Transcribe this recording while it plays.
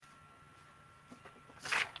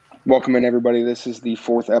Welcome in, everybody. This is the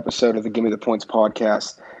fourth episode of the Gimme the Points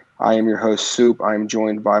podcast. I am your host, Soup. I am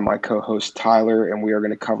joined by my co-host, Tyler, and we are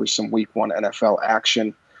going to cover some Week 1 NFL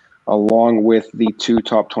action along with the two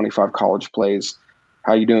top 25 college plays.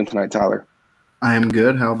 How you doing tonight, Tyler? I am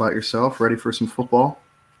good. How about yourself? Ready for some football?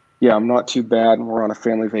 Yeah, I'm not too bad. We're on a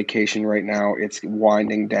family vacation right now. It's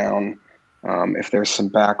winding down. If there's some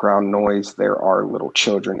background noise, there are little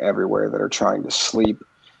children everywhere that are trying to sleep.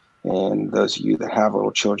 And those of you that have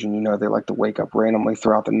little children, you know they like to wake up randomly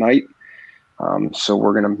throughout the night. So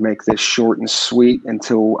we're going to make this short and sweet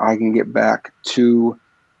until I can get back to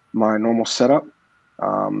my normal setup.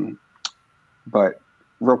 But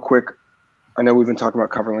real quick, I know we've been talking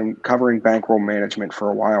about covering bankroll management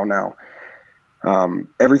for a while now.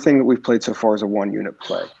 Everything that we've played so far is a one-unit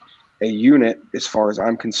play. A unit, as far as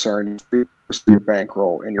I'm concerned, is your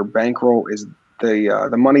bankroll, and your bankroll is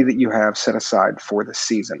the money that you have set aside for the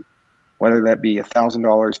season. Whether that be $1,000,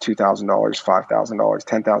 $2,000, $5,000,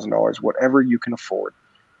 $10,000, whatever you can afford,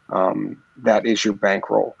 that is your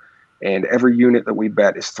bankroll. And every unit that we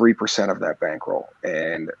bet is 3% of that bankroll.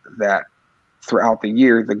 And that throughout the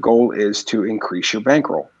year, the goal is to increase your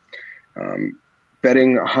bankroll.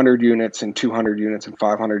 Betting 100 units and 200 units and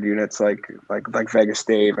 500 units like Vegas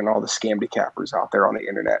Dave and all the scammy cappers out there on the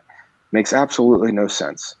internet makes absolutely no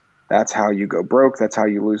sense. That's how you go broke. That's how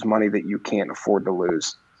you lose money that you can't afford to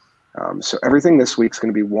lose. So everything this week is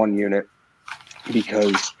going to be one unit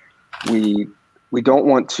because we don't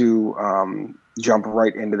want to jump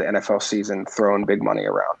right into the NFL season throwing big money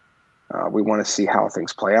around. We want to see how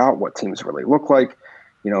things play out, what teams really look like.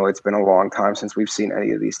 You know, it's been a long time since we've seen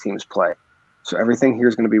any of these teams play. So everything here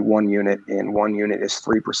is going to be one unit, and one unit is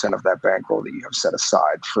 3% of that bankroll that you have set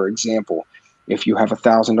aside. For example, if you have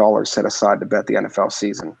 $1,000 set aside to bet the NFL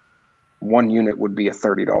season, one unit would be a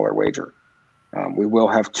 $30 wager. We will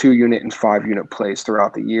have 2-unit and 5-unit plays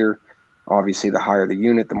throughout the year. Obviously, the higher the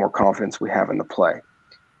unit, the more confidence we have in the play.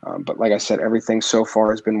 But like I said, everything so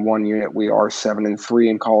far has been one unit. We are 7-3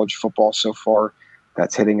 in college football so far.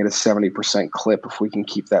 That's hitting at a 70% clip. If we can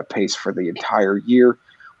keep that pace for the entire year,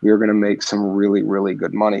 we are going to make some really, really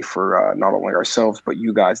good money for not only ourselves, but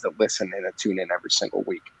you guys that listen and tune in every single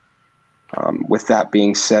week. With that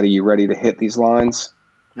being said, are you ready to hit these lines?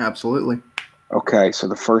 Absolutely. Okay, so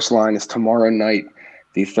the first line is tomorrow night,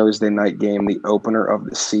 the Thursday night game, the opener of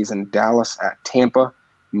the season, Dallas at Tampa,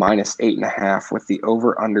 -8.5, with the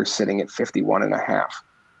over-under sitting at 51.5.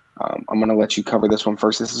 I'm going to let you cover this one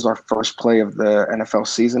first. This is our first play of the NFL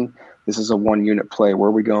season. This is a one-unit play. Where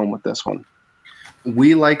are we going with this one?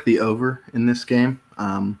 We like the over in this game.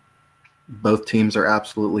 Both teams are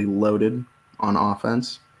absolutely loaded on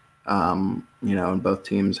offense. And both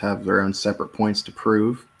teams have their own separate points to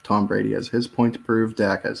prove. Tom Brady has his point to prove.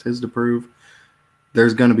 Dak has his to prove.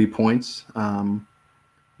 There's going to be points.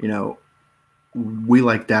 We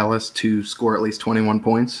like Dallas to score at least 21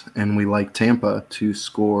 points, and we like Tampa to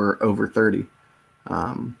score over 30.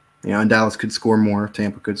 And Dallas could score more,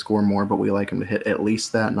 Tampa could score more, but we like them to hit at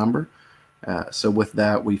least that number. So with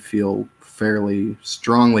that, we feel fairly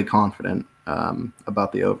strongly confident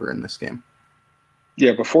about the over in this game.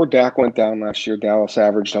 Yeah, before Dak went down last year, Dallas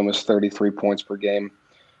averaged almost 33 points per game.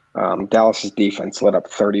 Dallas's defense let up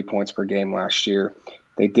 30 points per game last year.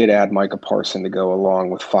 They did add Micah Parsons to go along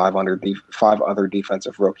with five other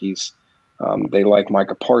defensive rookies. They like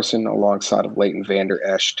Micah Parsons alongside of Leighton Vander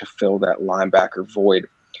Esch to fill that linebacker void.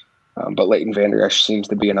 But Leighton Vander Esch seems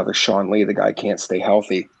to be another Sean Lee. The guy can't stay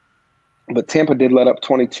healthy. But Tampa did let up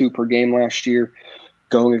 22 per game last year.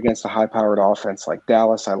 Going against a high-powered offense like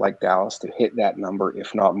Dallas, I like Dallas to hit that number,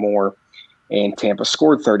 if not more. And Tampa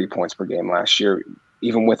scored 30 points per game last year,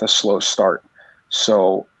 even with a slow start.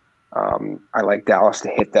 So I like Dallas to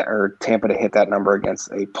hit that, or Tampa to hit that number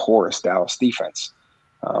against a porous Dallas defense.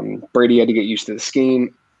 Brady had to get used to the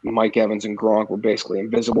scheme. Mike Evans and Gronk were basically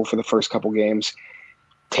invisible for the first couple games.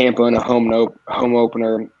 Tampa in a home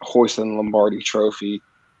opener, hoisting the Lombardi Trophy.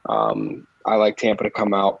 I like Tampa to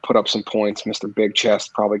come out, put up some points, Mr. Big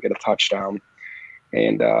Chest, probably get a touchdown.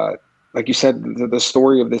 And like you said, the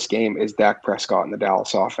story of this game is Dak Prescott and the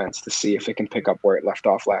Dallas offense to see if it can pick up where it left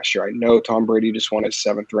off last year. I know Tom Brady just won his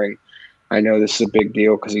 7th ring. I know this is a big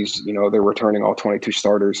deal because they're returning all 22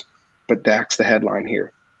 starters, but Dak's the headline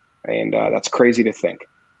here. And that's crazy to think.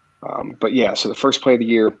 But yeah, so the first play of the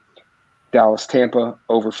year, Dallas, Tampa,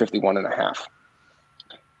 over 51.5.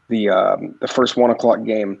 The first 1 o'clock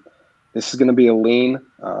game, this is going to be a lean.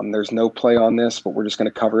 There's no play on this, but we're just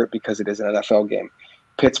going to cover it because it is an NFL game.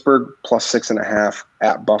 Pittsburgh +6.5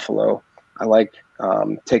 at Buffalo. I like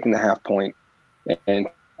taking the half point, and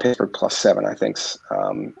Pittsburgh +7 I think's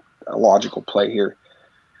a logical play here.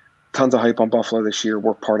 tons of hype on Buffalo this year.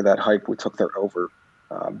 We're part of that hype. We took their over.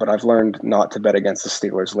 But I've learned not to bet against the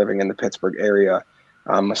Steelers living in the Pittsburgh area.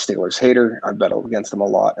 I'm a Steelers hater. I bet against them a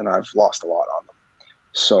lot, and I've lost a lot on them.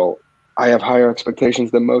 So I have higher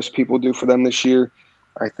expectations than most people do for them this year.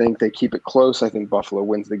 I think they keep it close. I think Buffalo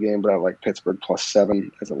wins the game, but I like Pittsburgh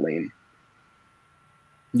 +7 as a lean.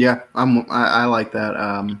 Yeah, I like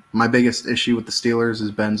that. My biggest issue with the Steelers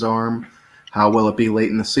is Ben's arm. How will it be late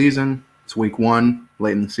in the season? It's week 1.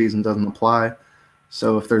 Late in the season doesn't apply.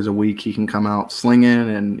 So if there's a week he can come out slinging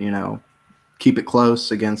and, keep it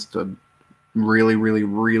close against a really, really,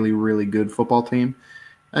 really, really good football team,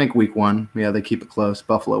 I think week 1, they keep it close.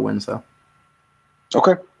 Buffalo wins, though.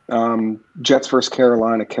 Okay. Jets versus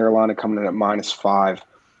Carolina. Carolina coming in at -5.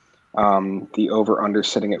 The over-under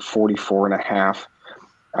sitting at 44.5.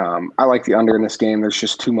 I like the under in this game. There's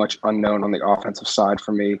just too much unknown on the offensive side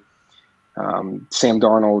for me. Sam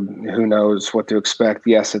Darnold, who knows what to expect?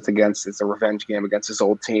 Yes, it's a revenge game against his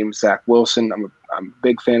old team, Zach Wilson. I'm a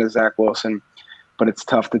big fan of Zach Wilson, but it's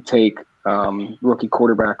tough to take rookie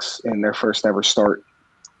quarterbacks in their first ever start.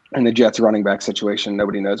 In the Jets running back situation,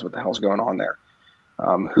 nobody knows what the hell's going on there.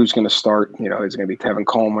 Who's going to start? Is it going to be Tevin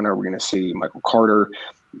Coleman? Are we going to see Michael Carter?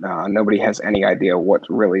 Nobody has any idea what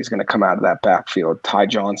really is going to come out of that backfield. Ty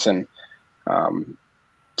Johnson.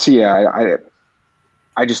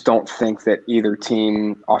 I just don't think that either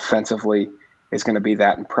team offensively is going to be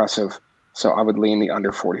that impressive. So I would lean the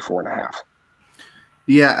under 44.5.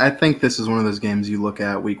 Yeah, I think this is one of those games you look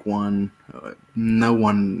at week 1.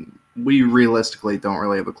 We realistically don't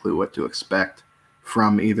really have a clue what to expect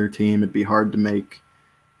from either team. It'd be hard to make,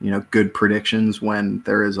 good predictions when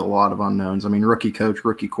there is a lot of unknowns. I mean, rookie coach,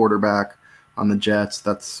 rookie quarterback on the Jets.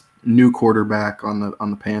 That's new quarterback on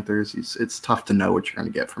the Panthers. It's tough to know what you're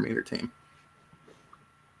going to get from either team.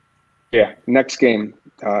 Yeah. Next game,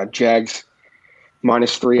 Jags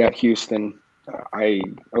 -3 at Houston.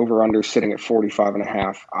 Over-under sitting at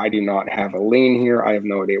 45.5. I do not have a lean here. I have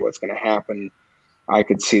no idea what's going to happen. I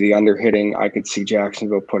could see the under hitting. I could see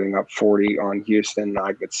Jacksonville putting up 40 on Houston.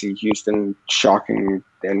 I could see Houston shocking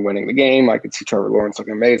and winning the game. I could see Trevor Lawrence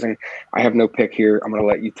looking amazing. I have no pick here. I'm going to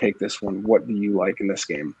let you take this one. What do you like in this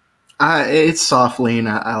game? It's soft lean.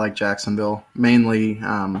 I like Jacksonville, mainly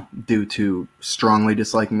due to strongly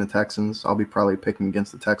disliking the Texans. I'll be probably picking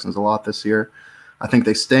against the Texans a lot this year. I think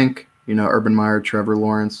they stink. Urban Meyer, Trevor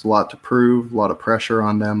Lawrence, a lot to prove, a lot of pressure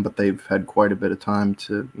on them, but they've had quite a bit of time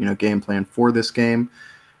to, game plan for this game.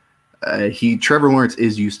 Trevor Lawrence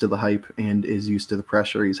is used to the hype and is used to the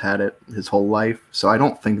pressure. He's had it his whole life, so I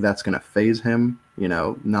don't think that's going to phase him.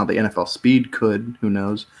 Now the NFL speed could, who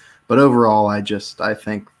knows? But overall, I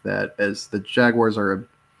think that as the Jaguars are a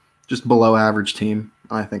just below average team,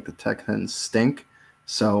 I think the Texans stink.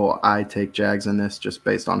 So I take Jags in this just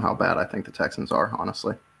based on how bad I think the Texans are,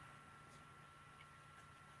 honestly.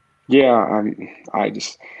 Yeah, I'm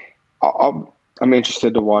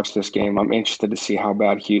interested to watch this game. I'm interested to see how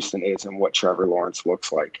bad Houston is and what Trevor Lawrence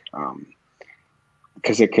looks like,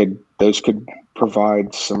 because those could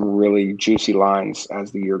provide some really juicy lines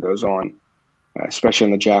as the year goes on, especially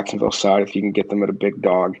on the Jacksonville side. If you can get them at a big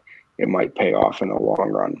dog, it might pay off in the long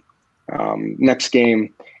run. Next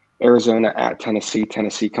game, Arizona at Tennessee.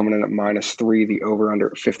 Tennessee coming in at -3. The over under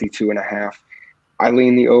at 52.5. I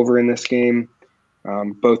lean the over in this game.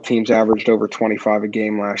 Both teams averaged over 25 a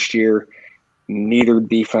game last year. Neither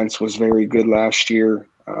defense was very good last year.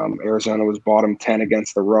 Arizona was bottom 10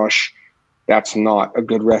 against the rush. That's not a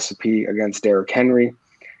good recipe against Derrick Henry.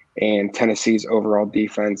 And Tennessee's overall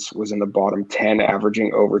defense was in the bottom 10,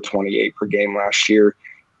 averaging over 28 per game last year.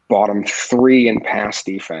 Bottom 3 in pass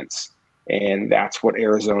defense. And that's what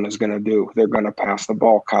Arizona's going to do. They're going to pass the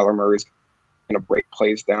ball. Kyler Murray's going to break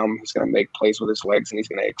plays down. He's going to make plays with his legs, and he's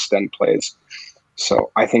going to extend plays.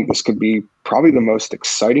 So I think this could be probably the most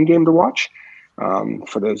exciting game to watch.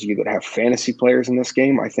 For those of you that have fantasy players in this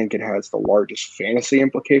game, I think it has the largest fantasy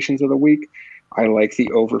implications of the week. I like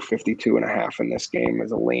the over 52.5 in this game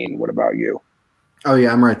as a lean. What about you? Oh,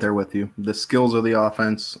 yeah, I'm right there with you. The skills of the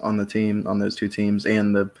offense on the team, on those two teams,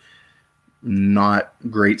 and the not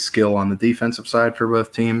great skill on the defensive side for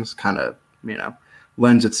both teams kind of,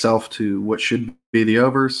 lends itself to what should be the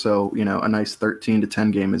over. So, a nice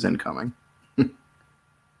 13-10 game is incoming.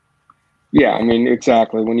 Yeah, I mean,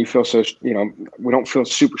 exactly. When you feel so, we don't feel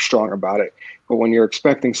super strong about it, but when you're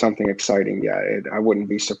expecting something exciting, I wouldn't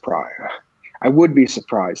be surprised. I would be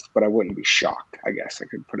surprised, but I wouldn't be shocked. I guess I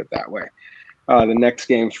could put it that way. The next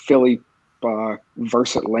game, Philly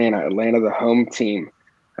versus Atlanta. Atlanta, the home team,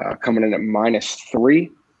 coming in at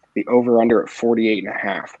 -3. The over/under at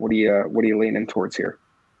 48.5. What are you leaning towards here?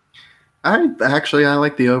 I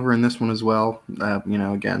like the over in this one as well.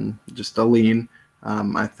 Again, just a lean.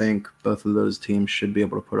 I think both of those teams should be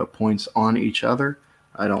able to put up points on each other.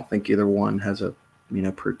 I don't think either one has a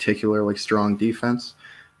particularly strong defense,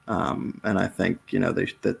 and I think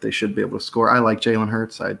that they should be able to score. I like Jalen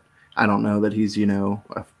Hurts. I don't know that he's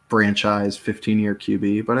a franchise 15-year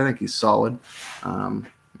QB, but I think he's solid. And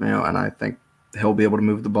I think he'll be able to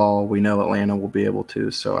move the ball. We know Atlanta will be able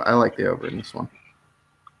to, so I like the over in this one.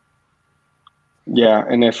 Yeah,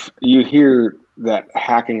 and if you hear that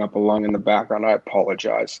hacking up a lung in the background, I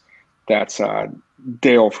apologize. That's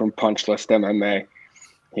Dale from Punch List MMA.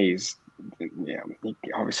 He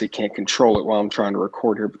obviously can't control it while I'm trying to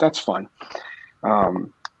record here, but that's fine. I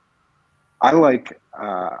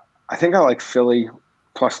think I like Philly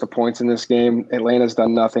plus the points in this game. Atlanta's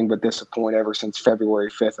done nothing but disappoint ever since February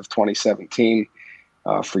 5th of 2017.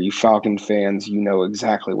 For you Falcon fans, you know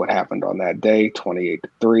exactly what happened on that day,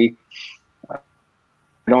 28-3.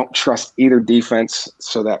 I don't trust either defense,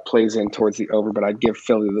 so that plays in towards the over, but I'd give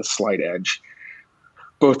Philly the slight edge.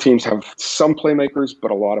 Both teams have some playmakers,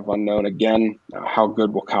 but a lot of unknown. Again, how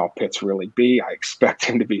good will Kyle Pitts really be? I expect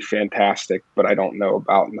him to be fantastic, but I don't know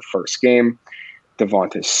about in the first game.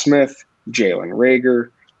 Devonta Smith, Jalen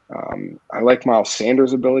Reagor. I like Miles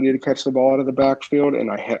Sanders' ability to catch the ball out of the backfield,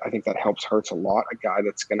 and I think that helps Hurts a lot, a guy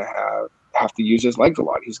that's going to have to use his legs a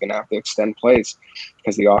lot. He's going to have to extend plays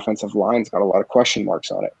because the offensive line's got a lot of question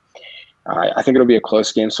marks on it. I think it'll be a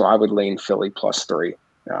close game, so I would lean Philly plus 3.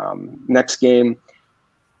 Next game,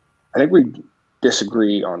 I think we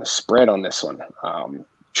disagree on the spread on this one.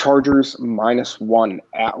 Chargers -1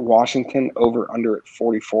 at Washington, over under at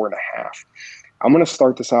 44.5. I'm going to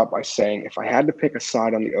start this out by saying if I had to pick a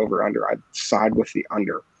side on the over-under, I'd side with the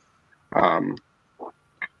under. And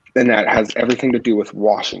that has everything to do with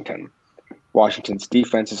Washington. Washington's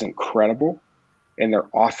defense is incredible, and their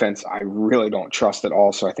offense I really don't trust at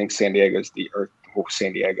all. So I think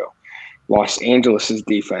Los Angeles'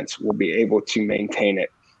 defense will be able to maintain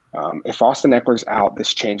it. If Austin Eckler's out,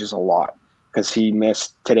 this changes a lot because he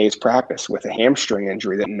missed today's practice with a hamstring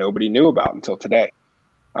injury that nobody knew about until today.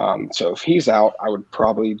 So if he's out, I would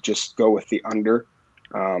probably just go with the under.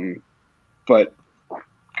 But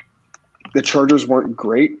the Chargers weren't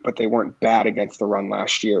great, but they weren't bad against the run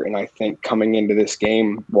last year. And I think coming into this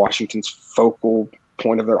game, Washington's focal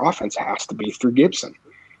point of their offense has to be through Gibson.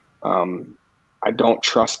 I don't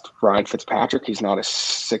trust Ryan Fitzpatrick. He's not a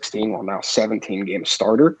 17-game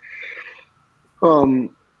starter.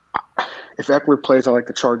 If Eckler plays, I like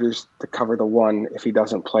the Chargers to cover the 1. If he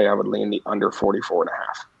doesn't play, I would lean the under 44.5.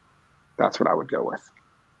 That's what I would go with.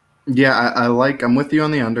 Yeah, I'm with you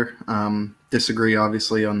on the under. Disagree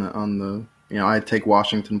obviously on the I take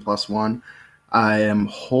Washington +1. I am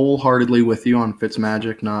wholeheartedly with you on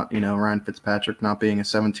Fitzmagic, not Ryan Fitzpatrick not being a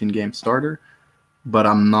 17-game starter, but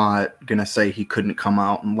I'm not gonna say he couldn't come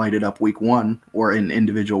out and light it up week 1 or in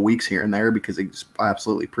individual weeks here and there because he's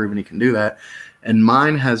absolutely proven he can do that. And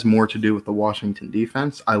mine has more to do with the Washington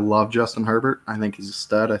defense. I love Justin Herbert. I think he's a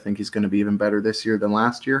stud. I think he's going to be even better this year than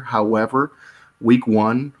last year. However, week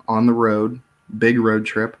 1 on the road, big road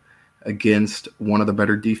trip against one of the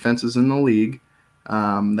better defenses in the league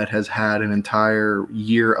that has had an entire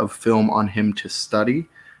year of film on him to study.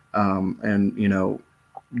 And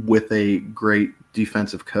with a great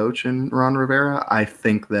defensive coach in Ron Rivera, I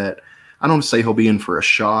think that I don't say he'll be in for a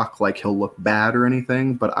shock, like he'll look bad or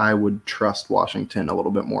anything, but I would trust Washington a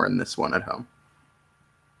little bit more in this one at home.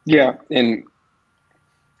 Yeah, and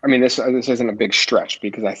I mean, this isn't a big stretch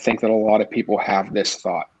because I think that a lot of people have this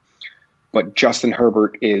thought, but Justin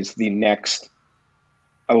Herbert is the next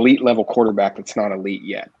elite level quarterback that's not elite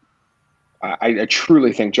yet. I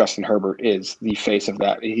truly think Justin Herbert is the face of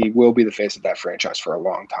that. He will be the face of that franchise for a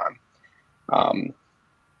long time.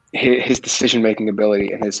 His decision-making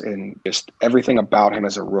ability and just everything about him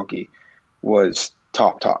as a rookie was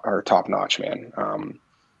top notch, man.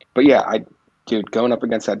 But yeah, going up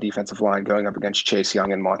against that defensive line, going up against Chase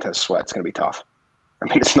Young and Montez Sweat, it's going to be tough. I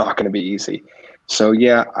mean, it's not going to be easy. So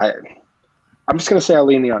yeah, I'm just going to say I'll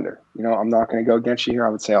lean the under. I'm not going to go against you here. I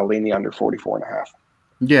would say I'll lean the under 44.5.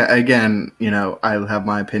 Yeah, again, I have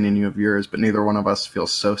my opinion, you have yours, but neither one of us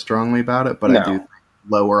feels so strongly about it. But no. I do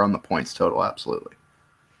lower on the points total, absolutely.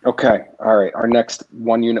 Okay, all right. Our next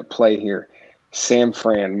 1-unit play here, San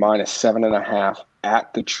Fran -7.5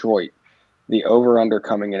 at Detroit. The over-under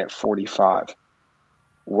coming in at 45.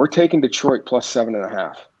 We're taking Detroit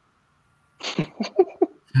 +7.5.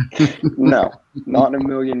 No, not in a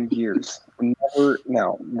million years.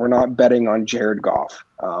 No, we're not betting on Jared Goff.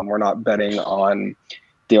 We're not betting on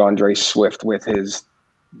DeAndre Swift with his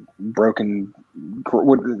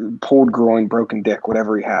pulled groin, broken dick,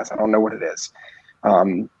 whatever he has. I don't know what it is.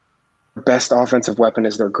 Best offensive weapon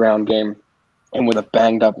is their ground game. And with a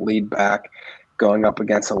banged up lead back going up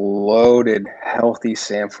against a loaded, healthy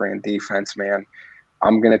San Fran defense, man,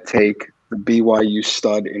 I'm going to take the BYU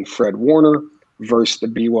stud in Fred Warner versus the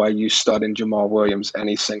BYU stud in Jamal Williams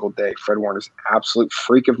any single day. Fred Warner's an absolute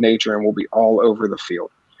freak of nature and will be all over the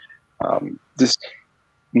field. I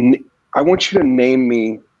want you to name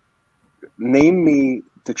me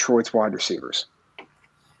Detroit's wide receivers.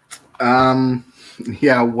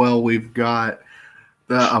 Yeah, well, we've got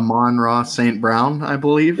the Amon-Ra St. Brown, I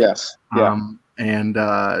believe. Yes. Yeah. And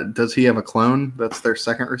does he have a clone that's their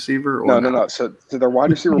second receiver? Or no. So their wide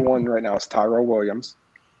receiver one right now is Tyrell Williams,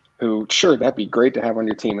 who, sure, that'd be great to have on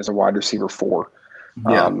your team as a wide receiver 4.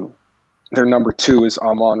 Yeah. Their number 2 is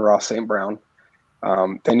Amon-Ra St. Brown.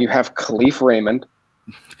 Then you have Khalif Raymond.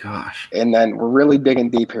 Gosh. And then we're really digging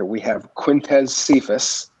deep here. We have Quintez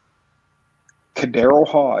Cephas, Kadero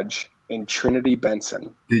Hodge, and Trinity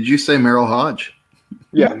Benson. Did you say Merrill Hodge?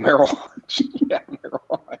 Yeah, Merrill Hodge.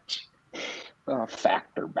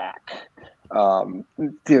 Factor back.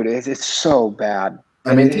 Dude, it's so bad.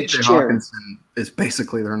 I mean, TJ Hawkinson is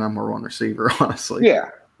basically their number 1 receiver, honestly. Yeah,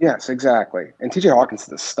 yes, exactly. And TJ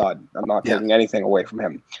Hawkinson's a stud. I'm not taking anything away from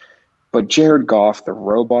him. But Jared Goff, the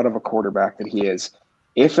robot of a quarterback that he is,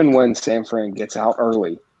 if and when San Fran gets out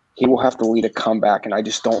early, he will have to lead a comeback, and I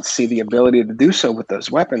just don't see the ability to do so with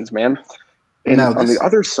those weapons, man. And on the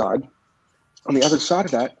other side of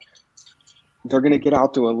that, they're going to get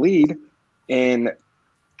out to a lead, and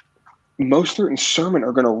Mostert and Sermon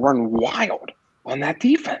are going to run wild on that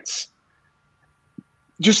defense.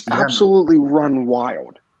 Just absolutely run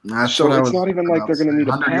wild. So it's not even like they're going to need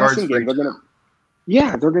a passing game.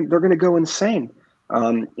 They're going to go insane.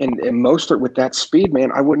 And Mostert with that speed,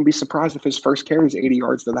 man, I wouldn't be surprised if his first carry is 80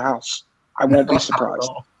 yards to the house. I won't be surprised.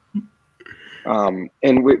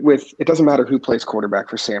 And with it doesn't matter who plays quarterback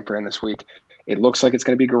for San Fran this week. It looks like it's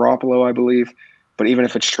going to be Garoppolo, I believe. But even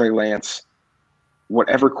if it's Trey Lance,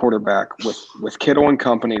 whatever quarterback with Kittle and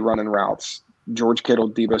company running routes, George Kittle,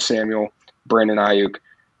 Deebo Samuel, Brandon Ayuk,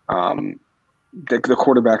 the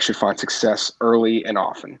quarterback should find success early and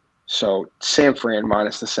often. So San Fran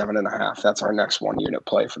minus the 7.5. That's our next 1 unit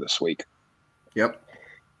play for this week. Yep.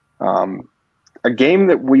 A game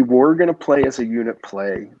that we were going to play as a unit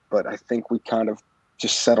play, but I think we kind of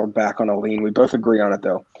just settled back on a lean. We both agree on it,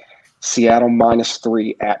 though. Seattle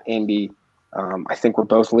 -3 at Indy. I think we're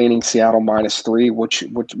both leaning Seattle -3.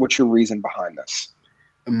 What's your reason behind this?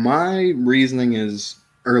 My reasoning is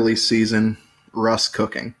early season Russ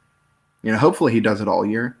cooking. Hopefully he does it all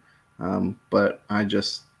year, but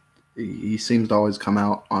he seems to always come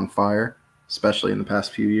out on fire, especially in the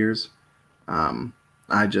past few years.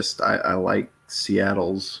 I like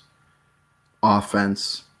Seattle's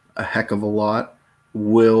offense a heck of a lot.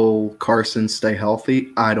 Will Carson stay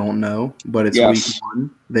healthy? I don't know, but it's week 1.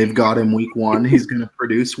 They've got him week 1. He's going to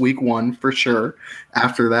produce week 1 for sure.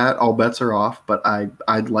 After that, all bets are off, but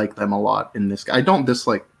I'd like them a lot in this. I don't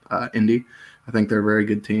dislike Indy. I think they're a very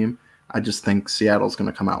good team. I just think Seattle's going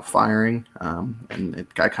to come out firing, and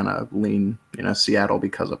I kind of lean, Seattle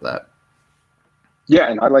because of that. Yeah,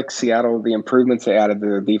 and I like Seattle, the improvements they added to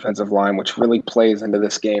their defensive line, which really plays into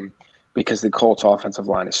this game because the Colts' offensive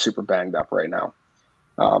line is super banged up right now.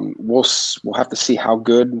 We'll have to see how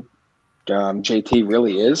good JT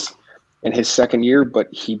really is in his second year,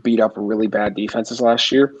 but he beat up really bad defenses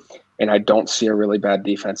last year, and I don't see a really bad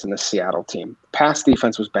defense in the Seattle team. Pass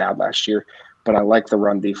defense was bad last year, but I like the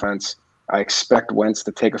run defense. I expect Wentz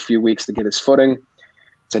to take a few weeks to get his footing.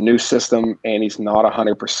 It's a new system, and he's not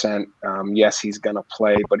 100%. Yes, he's going to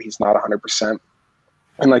play, but he's not 100%.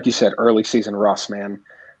 And like you said, early season Russ, man,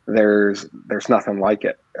 there's nothing like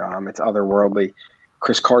it. It's otherworldly.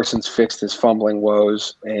 Chris Carson's fixed his fumbling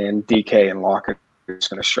woes, and DK and Lockett is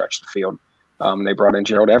going to stretch the field. They brought in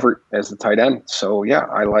Gerald Everett as the tight end. So, yeah,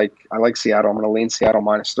 I like Seattle. I'm going to lean Seattle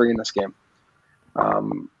 -3 in this game.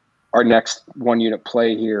 Our next 1 unit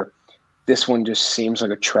play here, this one just seems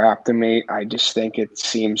like a trap to me. I just think it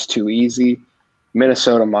seems too easy.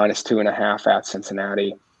 Minnesota -2.5 at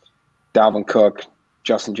Cincinnati. Dalvin Cook,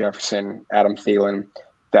 Justin Jefferson, Adam Thielen.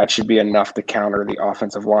 That should be enough to counter the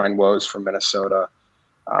offensive line woes from Minnesota.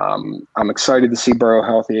 I'm excited to see Burrow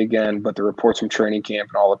healthy again, but the reports from training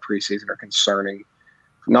camp and all the preseason are concerning,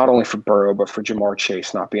 not only for Burrow, but for Jamar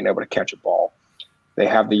Chase not being able to catch a ball. They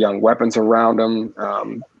have the young weapons around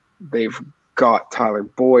them. They've got Tyler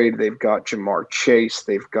Boyd. They've got Jamar Chase.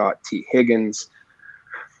 They've got T. Higgins.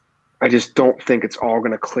 I just don't think it's all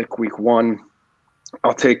going to click week 1.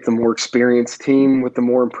 I'll take the more experienced team with the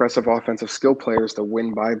more impressive offensive skill players to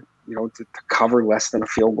win by, to cover less than a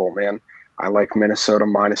field goal, man. I like Minnesota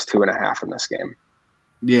minus 2.5 in this game.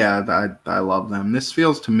 Yeah, I love them. This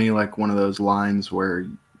feels to me like one of those lines where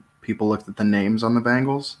people looked at the names on the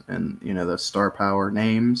Bengals and, the star power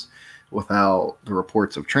names without the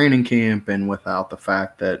reports of training camp and without the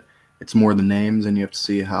fact that it's more the names and you have to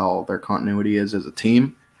see how their continuity is as a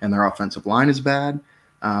team and their offensive line is bad.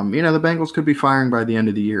 The Bengals could be firing by the end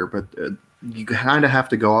of the year, but you kind of have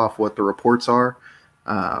to go off what the reports are.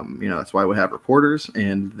 That's why we have reporters,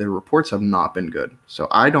 and the reports have not been good. So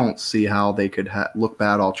I don't see how they could look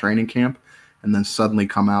bad all training camp and then suddenly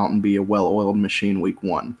come out and be a well-oiled machine week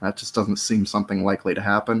one. That just doesn't seem something likely to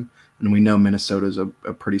happen. And we know Minnesota's a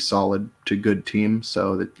pretty solid to good team.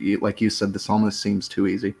 So that, like you said, this almost seems too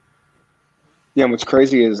easy. Yeah, and what's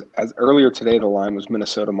crazy is as earlier today, the line was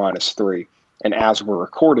Minnesota minus 3. And as we're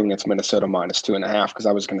recording, it's Minnesota minus 2.5 because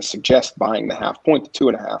I was going to suggest buying the half point to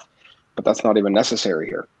 2.5. But that's not even necessary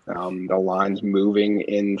here. The line's moving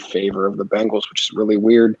in favor of the Bengals, which is really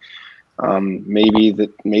weird. Maybe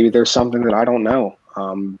there's something that I don't know.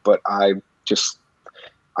 But I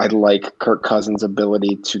like Kirk Cousins'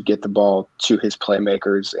 ability to get the ball to his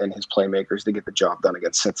playmakers and his playmakers to get the job done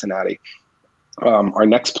against Cincinnati. Our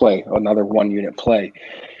next play, another 1-unit play,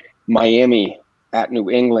 Miami at New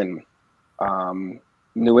England.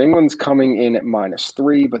 New England's coming in at minus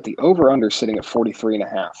 3, but the over-under sitting at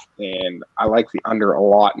 43.5. And I like the under a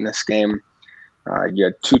lot in this game. You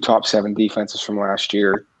had 2 top 7 defenses from last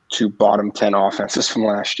year, 2 bottom 10 offenses from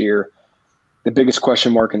last year. The biggest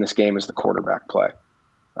question mark in this game is the quarterback play.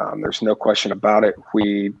 There's no question about it.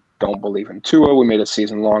 We don't believe in Tua. We made a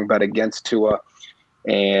season-long bet against Tua,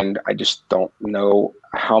 and I just don't know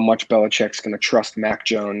how much Belichick's going to trust Mac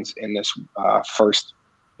Jones in this first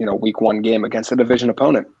week 1 game against a division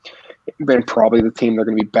opponent. And probably the team they're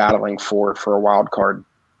going to be battling for a wild card.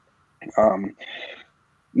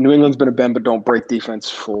 New England's been a bend but don't break defense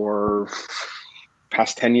for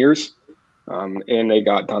past 10 years. And they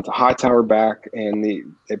got Donta Hightower back, and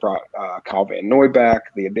they brought Kyle Van Noy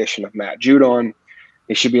back, the addition of Matt Judon.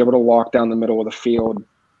 They should be able to lock down the middle of the field.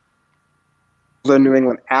 The New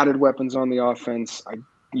England added weapons on the offense.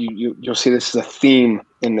 You'll see this is a theme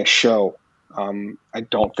in this show. I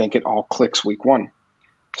don't think it all clicks week 1.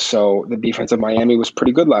 So the defense of Miami was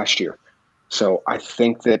pretty good last year. So I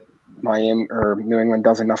think that New England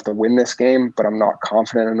does enough to win this game, but I'm not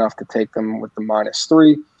confident enough to take them with the minus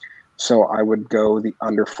 3. So I would go the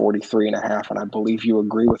under 43.5, and I believe you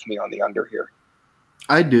agree with me on the under here.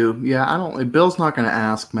 I do. Yeah, Bill's not going to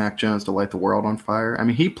ask Mac Jones to light the world on fire. I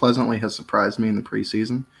mean, he pleasantly has surprised me in the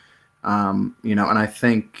preseason. And I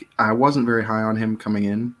think I wasn't very high on him coming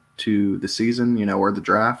in to the season, or the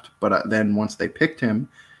draft. But then once they picked him,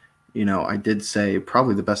 I did say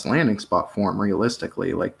probably the best landing spot for him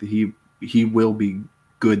realistically. Like he will be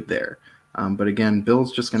good there. But again,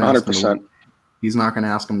 Bill's just going to 100%. He's not going to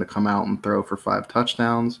ask him to come out and throw for 5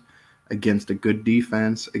 touchdowns against a good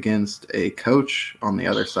defense, against a coach on the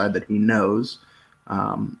other side that he knows.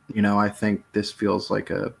 I think this feels like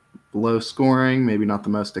a low scoring, maybe not the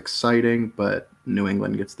most exciting, but New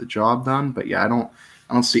England gets the job done. But yeah, I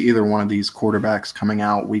don't see either one of these quarterbacks coming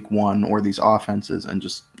out week 1 or these offenses and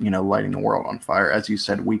just, lighting the world on fire. As you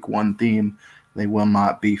said, week 1 theme, they will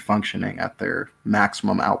not be functioning at their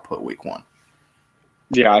maximum output week 1.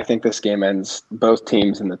 Yeah, I think this game ends both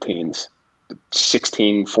teams in the teens,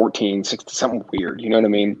 16, 14, 16, something weird. You know what I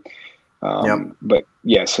mean? Yep. But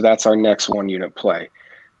yeah, so that's our next 1-unit play.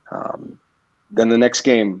 Then the next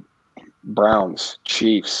game, Browns,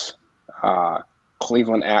 Chiefs,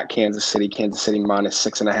 Cleveland at Kansas City minus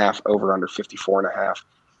 6.5, over under 54.5.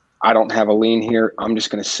 I don't have a lean here. I'm just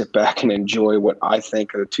going to sit back and enjoy what I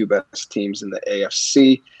think are the 2 best teams in the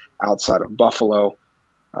AFC outside of Buffalo.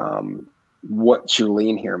 What's your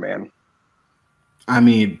lean here, man? I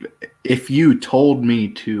mean, if you told me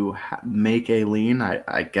to make a lean,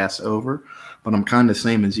 I guess over, but I'm kind of the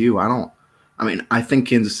same as you. I think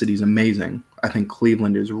Kansas City's amazing. I think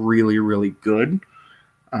Cleveland is really, really good.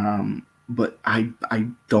 But I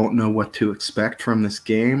don't know what to expect from this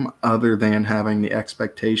game other than having the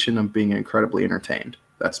expectation of being incredibly entertained.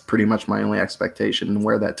 That's pretty much my only expectation. And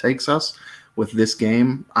where that takes us with this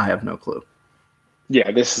game, I have no clue. Yeah,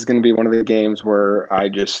 this is going to be one of the games where I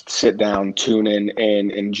just sit down, tune in, and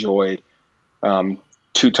enjoy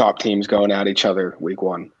 2 top teams going at each other week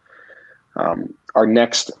 1. Our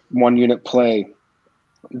next 1-unit play,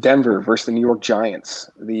 Denver versus the New York Giants.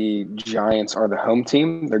 The Giants are the home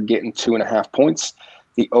team. They're getting 2.5 points.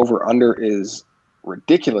 The over-under is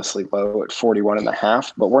ridiculously low at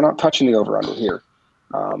 41.5, but we're not touching the over-under here.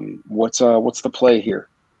 What's the play here?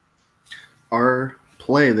 Our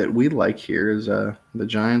play that we like here is the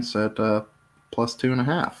Giants at plus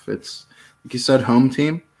 2.5. It's like you said, home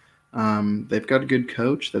team. They've got a good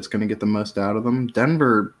coach that's going to get the most out of them.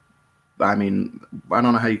 Denver, I mean, I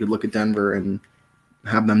don't know how you could look at Denver and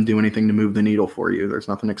have them do anything to move the needle for you. There's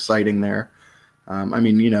nothing exciting there.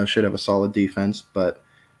 Should have a solid defense, but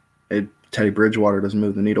Teddy Bridgewater doesn't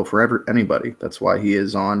move the needle for anybody. That's why he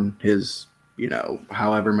is on his,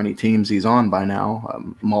 however many teams he's on by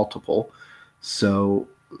now, multiple. So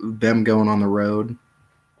them going on the road,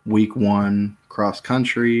 week 1, cross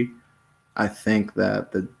country, I think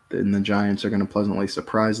that the Giants are going to pleasantly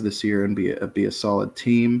surprise this year and be a solid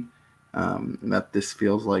team. That this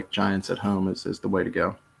feels like Giants at home is the way to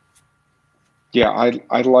go. Yeah,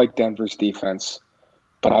 I like Denver's defense,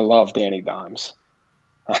 but I love Danny Dimes.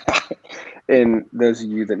 And those of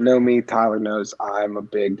you that know me, Tyler knows I'm a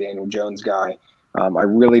big Daniel Jones guy. I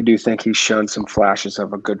really do think he's shown some flashes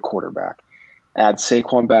of a good quarterback. Add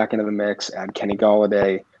Saquon back into the mix, add Kenny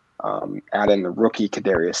Golladay, add in the rookie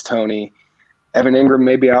Kadarius Toney. Evan Ingram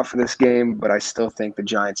may be out for this game, but I still think the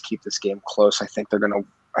Giants keep this game close. I think they're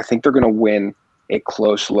gonna win a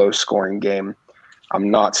close, low-scoring game. I'm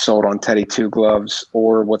not sold on Teddy Two Gloves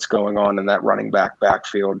or what's going on in that running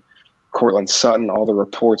backfield. Cortland Sutton, all the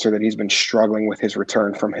reports are that he's been struggling with his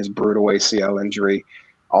return from his brutal ACL injury.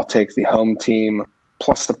 I'll take the home team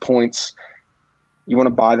plus the points. You want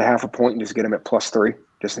to buy the half a point and just get him at +3,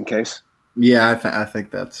 just in case? Yeah, I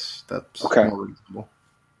think that's okay. More reasonable.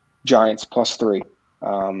 Giants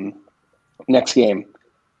 +3. Next game.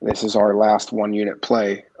 This is our last 1-unit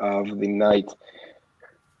play of the night.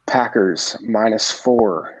 Packers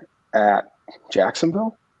 -4 at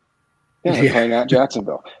Jacksonville? Yeah, they're playing at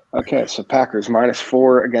Jacksonville. Okay, so Packers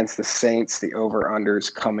 -4 against the Saints. The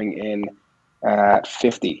over-unders coming in at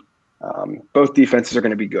 50. Both defenses are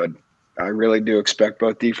going to be good. I really do expect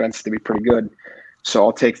both defenses to be pretty good. So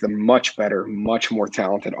I'll take the much better, much more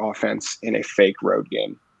talented offense in a fake road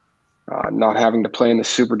game. Not having to play in the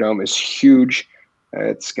Superdome is huge.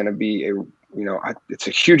 It's going to be it's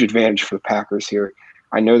a huge advantage for the Packers here.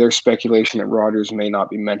 I know there's speculation that Rodgers may not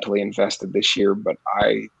be mentally invested this year, but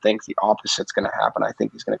I think the opposite's going to happen. I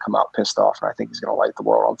think he's going to come out pissed off, and I think he's going to light the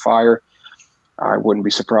world on fire. I wouldn't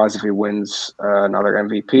be surprised if he wins another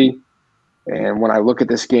MVP. And when I look at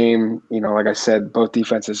this game, like I said, both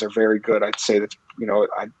defenses are very good. I'd say that,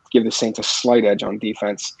 I'd give the Saints a slight edge on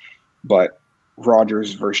defense, but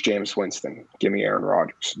Rodgers versus Jameis Winston, give me Aaron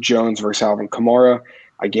Rodgers. Jones versus Alvin Kamara,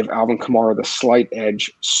 I give Alvin Kamara the slight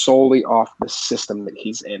edge solely off the system that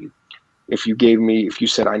he's in. If you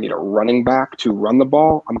said I need a running back to run the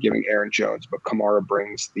ball, I'm giving Aaron Jones, but Kamara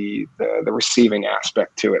brings the receiving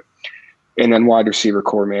aspect to it. And then wide receiver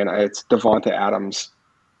core, man, it's Devonta Adams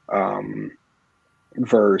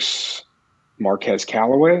versus Marquez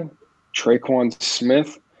Callaway, Traquan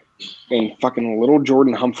Smith, and fucking little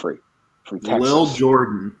Jordan Humphrey from Texas.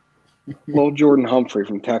 Little Jordan Humphrey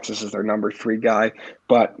from Texas is their number 3 guy,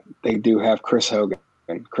 but they do have Chris Hogan.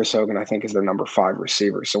 And Chris Hogan, I think, is their number 5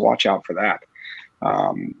 receiver, so watch out for that.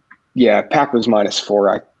 Packers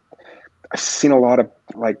 -4. I've seen a lot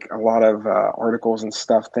of articles and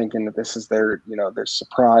stuff thinking that this is their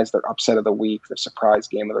surprise, their upset of the week, their surprise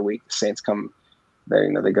game of the week. The Saints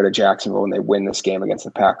they go to Jacksonville and they win this game against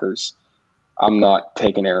the Packers. I'm not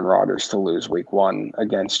taking Aaron Rodgers to lose week 1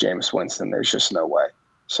 against Jameis Winston. There's just no way.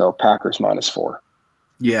 So Packers -4.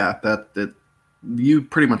 Yeah, that you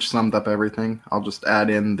pretty much summed up everything. I'll just add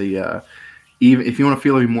in the even if you want to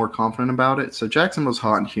feel even more confident about it. So Jacksonville's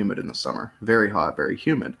hot and humid in the summer, very hot, very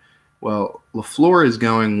humid. Well, LaFleur is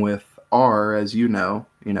going with as you know,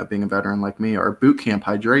 being a veteran like me, our boot camp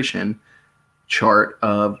hydration chart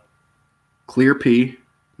of clear pee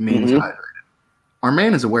means hydrated. Our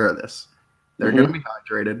man is aware of this. They're going to be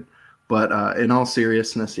hydrated, but in all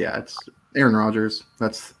seriousness, it's Aaron Rodgers.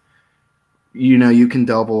 That's you can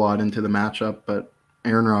delve a lot into the matchup, but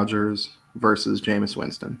Aaron Rodgers versus Jameis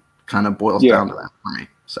Winston kind of boils down to that for me.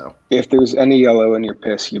 So if there's any yellow in your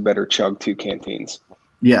piss, you better chug 2 canteens.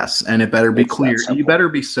 Yes, and it better be clear. You better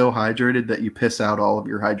be so hydrated that you piss out all of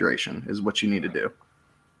your hydration is what you need to do.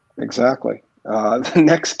 Exactly. The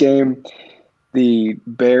next game, the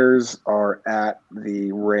Bears are at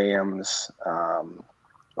the Rams.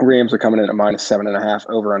 Rams are coming in at -7.5,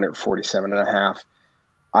 over under at 47.5.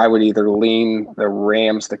 I would either lean the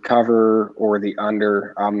Rams to cover or the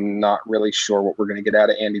under. I'm not really sure what we're going to get out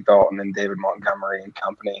of Andy Dalton and David Montgomery and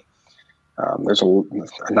company. There's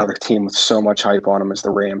another team with so much hype on them as the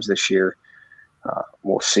Rams this year.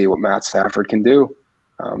 We'll see what Matt Stafford can do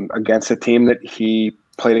against a team that he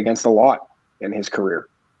played against a lot in his career.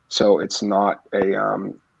 so it's not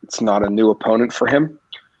a new opponent for him.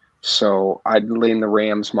 So I'd lean the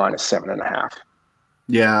Rams minus 7.5.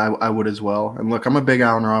 Yeah, I would as well. And look, I'm a big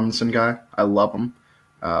Allen Robinson guy. I love him.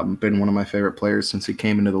 Been one of my favorite players since he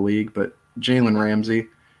came into the league. But Jalen Ramsey,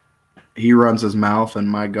 he runs his mouth, and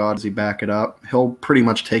my God, does he back it up? He'll pretty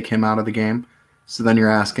much take him out of the game. So then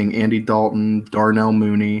you're asking Andy Dalton, Darnell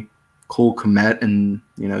Mooney, Cole Kmet, and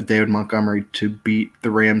David Montgomery to beat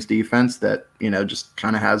the Rams defense that just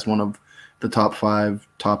kind of has one of the top 5,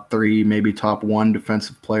 top 3, maybe top 1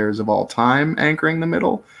 defensive players of all time anchoring the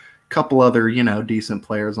middle. Couple other, decent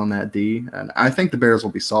players on that D. And I think the Bears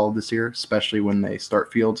will be solid this year, especially when they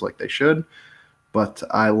start Fields like they should. But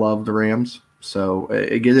I love the Rams. So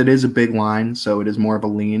it is a big line, so it is more of a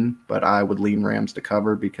lean. But I would lean Rams to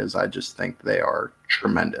cover because I just think they are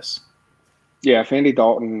tremendous. Yeah, if Andy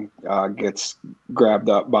Dalton gets grabbed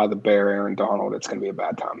up by the Bear Aaron Donald, it's going to be a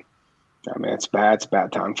bad time. I mean, it's bad. It's a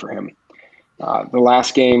bad time for him. The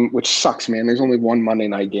last game, which sucks, man. There's only one Monday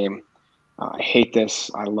night game. I hate this.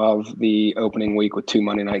 I love the opening week with 2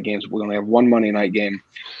 Monday night games. We only have one Monday night game,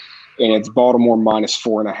 and it's Baltimore minus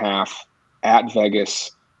 4.5 at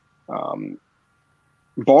Vegas.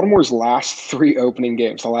 Baltimore's last 3 opening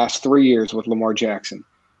games, the last 3 years with Lamar Jackson.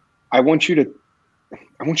 I want you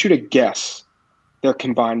to guess their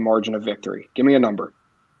combined margin of victory. Give me a number.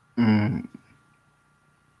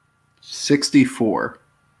 64.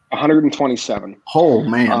 127. Oh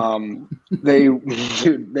man. They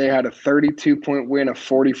had a 32-point win, a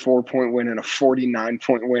 44-point win, and a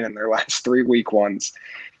 49-point win in their last 3 week ones.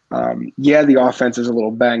 Yeah, the offense is a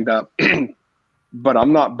little banged up, but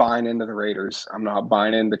I'm not buying into the Raiders. I'm not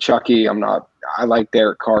buying into Chucky. I like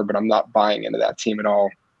Derek Carr, but I'm not buying into that team at all.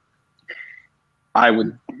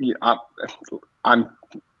 I'm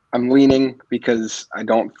leaning because I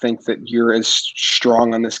don't think that you're as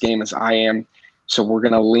strong on this game as I am. So we're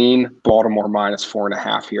going to lean Baltimore minus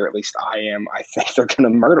 4.5 here. At least I am. I think they're going to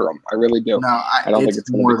murder them. I really do. No, I don't think it's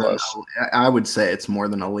going to be close. I would say it's more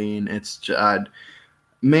than a lean. It's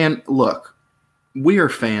man, look, we are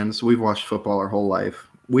fans. We've watched football our whole life.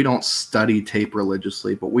 We don't study tape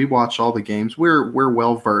religiously, but we watch all the games. We're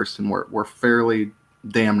well versed and we're fairly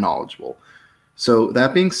damn knowledgeable. So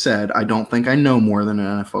that being said, I don't think I know more than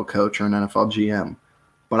an NFL coach or an NFL GM.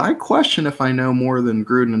 But I question if I know more than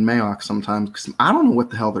Gruden and Mayock sometimes because I don't know what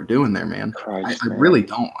the hell they're doing there, man. I really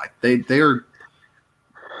don't. They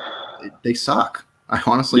suck. I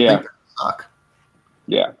honestly think they suck.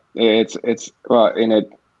 Yeah, and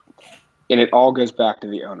it all goes back to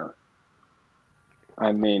the owner.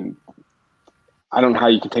 I mean, I don't know how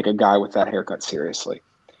you can take a guy with that haircut seriously.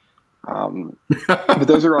 But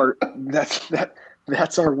those are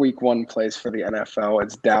that's our week 1 plays for the NFL.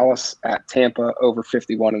 It's Dallas at Tampa over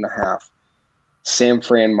 51.5. San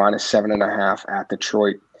Fran minus 7.5 at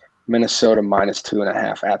Detroit. Minnesota minus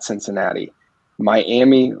 2.5 at Cincinnati.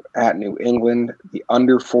 Miami at New England, the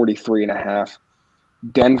under 43.5.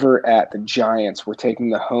 Denver at the Giants. We're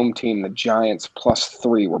taking the home team, the Giants, plus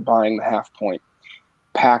 3. We're buying the half point.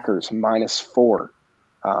 Packers minus 4.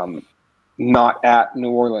 Not at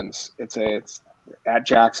New Orleans. It's at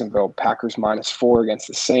Jacksonville. Packers minus 4 against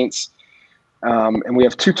the Saints. And we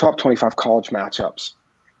have 2 top 25 college matchups.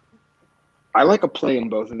 I like a play in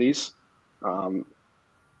both of these.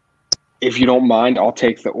 If you don't mind, I'll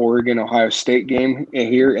take the Oregon-Ohio State game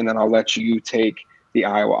here, and then I'll let you take the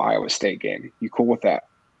Iowa State game. You cool with that?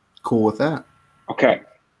 Cool with that. Okay.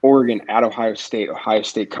 Oregon at Ohio State. Ohio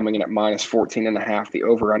State coming in at minus 14.5. The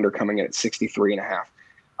over-under coming in at 63.5.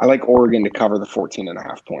 I like Oregon to cover the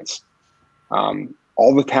 14.5 points.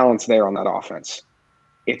 All the talent's there on that offense.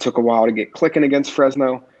 It took a while to get clicking against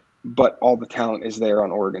Fresno, but all the talent is there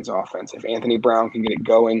on Oregon's offense. If Anthony Brown can get it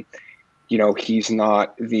going, he's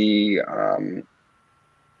not the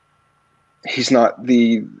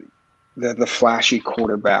flashy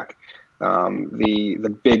quarterback,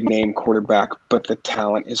 the big name quarterback, but the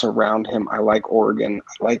talent is around him. I like Oregon.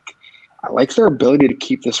 I like their ability to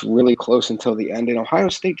keep this really close until the end. And Ohio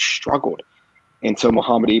State struggled until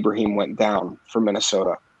Mohamed Ibrahim went down for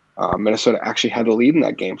Minnesota. Minnesota actually had the lead in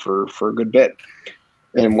that game for a good bit.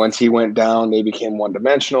 And once he went down, they became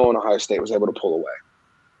one-dimensional, and Ohio State was able to pull away.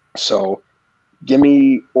 So give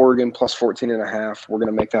me Oregon plus 14.5. We're going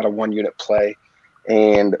to make that a 1-unit play.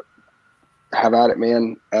 And have at it,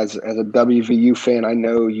 man. As a WVU fan, I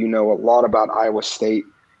know you know a lot about Iowa State.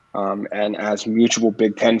 And as mutual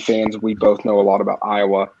Big Ten fans, we both know a lot about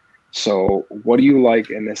Iowa. So what do you like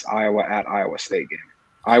in this Iowa at Iowa State game?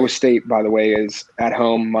 Iowa State, by the way, is at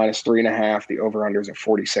home minus 3.5. The over-unders at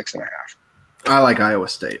 46.5. I like Iowa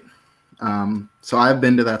State. So I've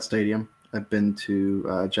been to that stadium. I've been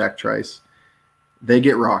to Jack Trice. they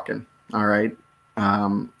get rocking. All right.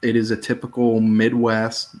 It is a typical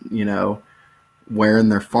Midwest, wearing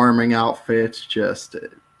their farming outfits. Just,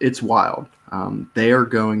 it's wild. They are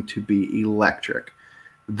going to be electric.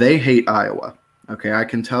 They hate Iowa. Okay. I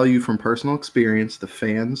can tell you from personal experience, the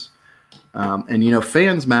fans, and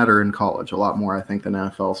fans matter in college a lot more, I think, than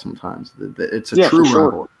NFL sometimes. It's a true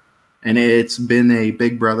rivalry. And it's been a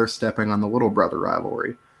big brother stepping on the little brother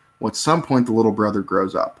rivalry. Well, at some point, the little brother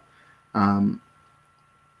grows up. And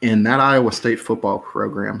that Iowa State football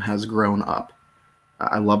program has grown up.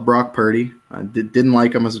 I love Brock Purdy. I didn't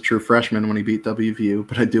like him as a true freshman when he beat WVU,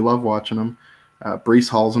 but I do love watching him. Breece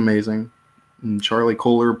Hall's amazing. And Charlie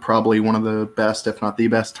Kohler, probably one of the best, if not the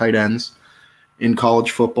best, tight ends in college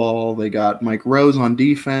football. They got Mike Rose on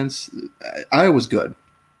defense. Iowa's good.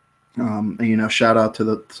 Shout out to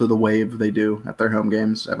the wave they do at their home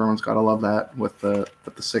games. Everyone's got to love that with the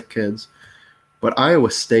sick kids. But Iowa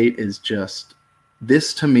State is just,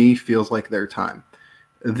 this to me feels like their time.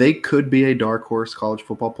 They could be a dark horse college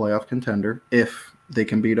football playoff contender if they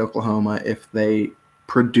can beat Oklahoma, if they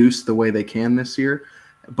produce the way they can this year.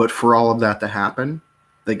 But for all of that to happen,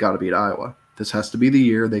 they got to beat Iowa. This has to be the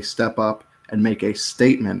year they step up and make a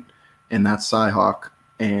statement in that Cyhawk.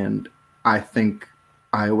 And I think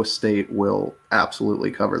Iowa State will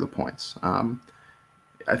absolutely cover the points.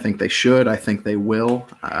 I think they should. I think they will.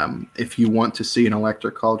 If you want to see an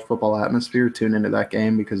electric college football atmosphere, tune into that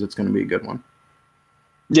game because it's going to be a good one.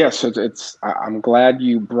 Yes, I'm glad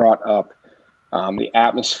you brought up the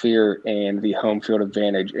atmosphere and the home field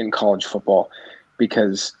advantage in college football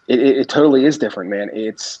because it totally is different, man.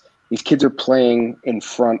 These kids are playing in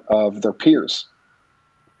front of their peers.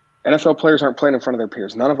 NFL players aren't playing in front of their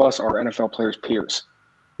peers. None of us are NFL players' peers.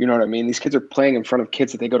 You know what I mean? These kids are playing in front of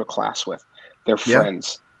kids that they go to class with, their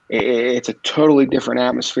friends. It's a totally different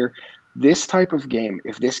atmosphere. This type of game,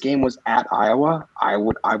 if this game was at Iowa, I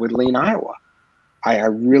would lean Iowa. I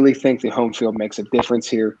really think the home field makes a difference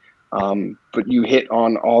here. But you hit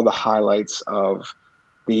on all the highlights of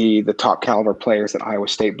the top caliber players that Iowa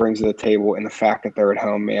State brings to the table and the fact that they're at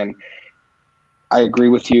home, man. I agree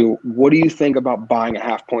with you. What do you think about buying a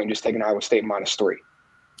half point and just taking Iowa State -3?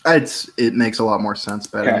 It makes a lot more sense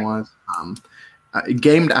betting wise.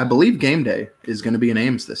 I believe game day is going to be in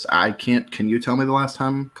Ames. Can you tell me the last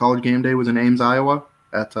time college game day was in Ames, Iowa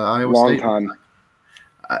at Iowa State? Long time.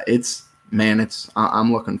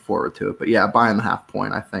 I'm looking forward to it. But yeah, buying the half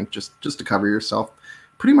point, I think just to cover yourself,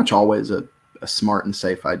 pretty much always a smart and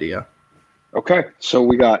safe idea. Okay, so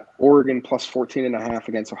we got Oregon plus 14.5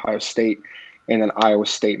 against Ohio State, and then Iowa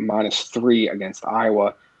State -3 against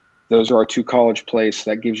Iowa. Those are our two college plays.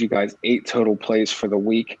 So that gives you guys 8 total plays for the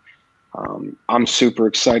week. I'm super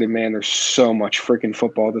excited, man. There's so much freaking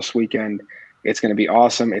football this weekend. It's going to be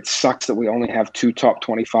awesome. It sucks that we only have 2 top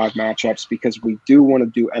 25 matchups because we do want to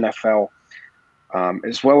do NFL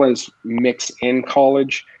as well as mix in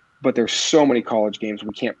college. But there's so many college games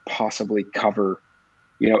we can't possibly cover,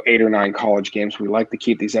 8 or 9 college games. We like to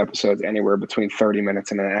keep these episodes anywhere between 30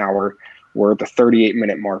 minutes and an hour. We're at the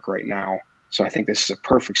 38-minute mark right now. So I think this is a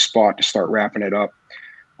perfect spot to start wrapping it up.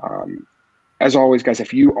 As always, guys,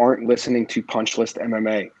 if you aren't listening to Punch List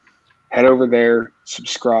MMA, head over there,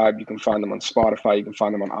 subscribe. You can find them on Spotify. You can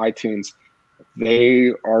find them on iTunes.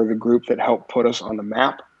 They are the group that helped put us on the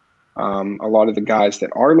map. A lot of the guys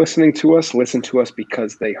that are listening to us listen to us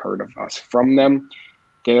because they heard of us from them.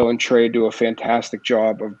 Gail and Trey do a fantastic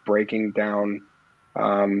job of breaking down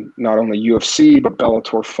not only UFC, but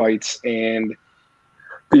Bellator fights and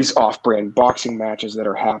these off-brand boxing matches that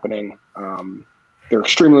are happening. They're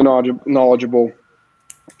extremely knowledgeable.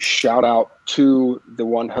 Shout out to the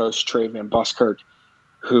one host, Trey Van Buskirk,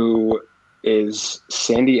 who is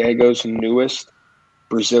San Diego's newest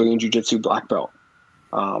Brazilian Jiu-Jitsu black belt.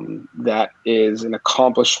 That is an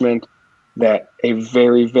accomplishment that a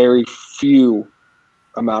very, very few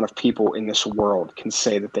amount of people in this world can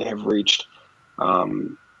say that they have reached.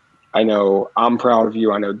 I know I'm proud of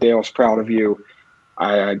you. I know Dale's proud of you.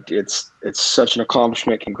 It's such an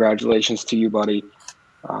accomplishment. Congratulations to you, buddy.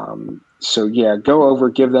 So yeah, go over,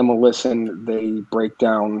 give them a listen. They break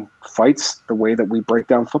down fights the way that we break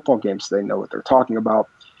down football games. They know what they're talking about.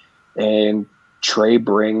 And Trey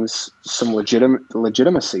brings some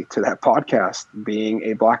legitimacy to that podcast, being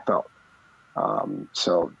a black belt.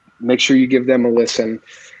 So make sure you give them a listen.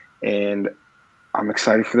 And I'm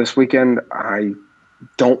excited for this weekend. I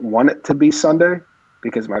don't want it to be Sunday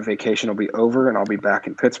because my vacation will be over and I'll be back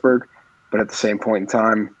in Pittsburgh. But at the same point in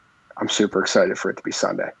time, I'm super excited for it to be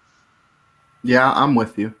Sunday. Yeah, I'm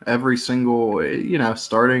with you. Every single,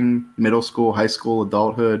 starting middle school, high school,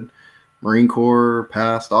 adulthood, Marine Corps,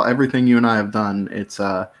 past, everything you and I have done, it's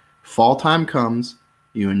Fall time comes,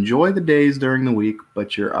 you enjoy the days during the week,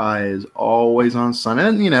 but your eye is always on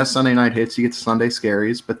Sunday. And, Sunday night hits, you get Sunday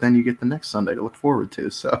scaries, but then you get the next Sunday to look forward to.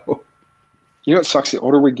 So, What sucks? The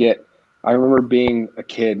older we get, I remember being a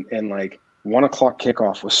kid and like 1 o'clock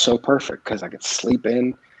kickoff was so perfect because I could sleep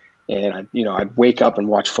in and I'd wake up and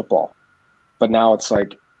watch football. But now it's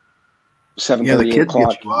like 7:30, yeah, the 8 kids o'clock.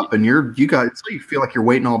 get you up, and it's like you feel like you're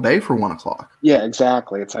waiting all day for 1 o'clock. Yeah,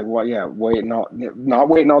 exactly. It's like, well, yeah, not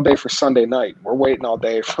waiting all day for Sunday night. We're waiting all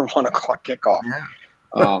day for 1 o'clock kickoff.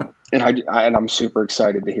 Yeah. And I'm super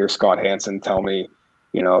excited to hear Scott Hansen tell me,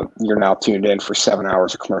 you're now tuned in for 7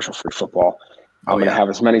 hours of commercial-free football. I'm going to have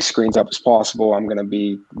as many screens up as possible. I'm going to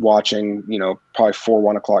be watching, probably 4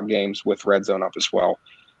 1 o'clock games with Red Zone up as well.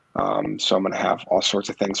 So I'm going to have all sorts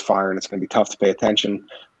of things firing. It's going to be tough to pay attention,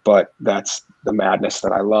 but that's the madness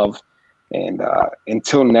that I love. And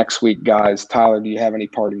until next week, guys, Tyler, do you have any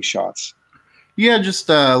parting shots? Yeah, just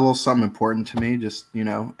a little something important to me. Just,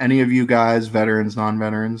 any of you guys, veterans,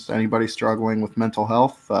 non-veterans, anybody struggling with mental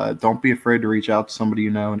health, don't be afraid to reach out to somebody you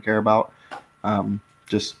know and care about.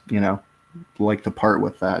 Just, like to part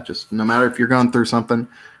with that. Just no matter if you're going through something,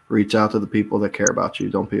 reach out to the people that care about you.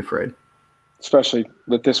 Don't be afraid. Especially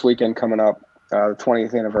with this weekend coming up, the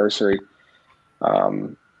 20th anniversary.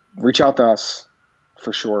 Reach out to us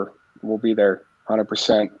for sure. We'll be there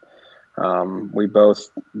 100%. We both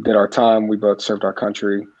did our time. We both served our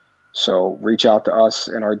country. So reach out to us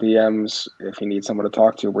in our DMs. If you need someone to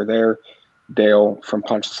talk to, we're there. Dale from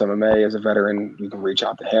Punchless MMA is a veteran. You can reach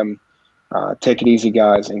out to him. Take it easy,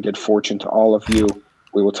 guys, and good fortune to all of you.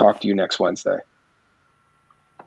 We will talk to you next Wednesday.